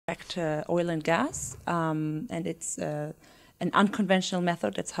extract oil and gas, and it's an unconventional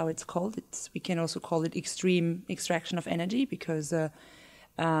method. That's how it's called. We can also call it extreme extraction of energy because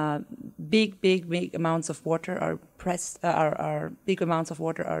big amounts of water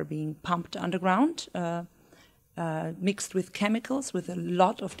are being pumped underground, mixed with chemicals, with a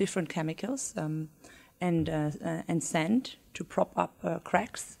lot of different chemicals, and sand to prop up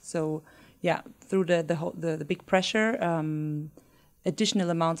cracks. So yeah, through the big pressure, additional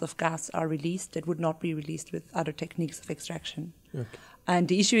amounts of gas are released that would not be released with other techniques of extraction. Okay. And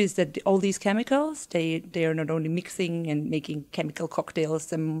the issue is that all these chemicals, they are not only mixing and making chemical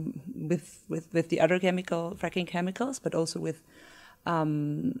cocktails with the other fracking chemicals, but also with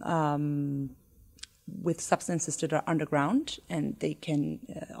substances that are underground, and they can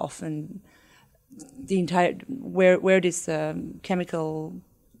often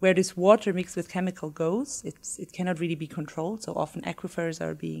where this water mixed with chemical goes, it cannot really be controlled. So often aquifers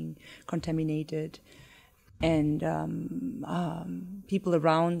are being contaminated, and people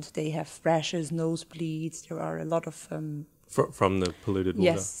around, they have rashes, nosebleeds. There are a lot of from the polluted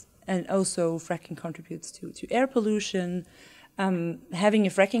water. Yes, and also fracking contributes to air pollution. Having a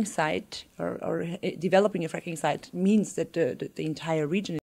fracking site or developing a fracking site means that the entire region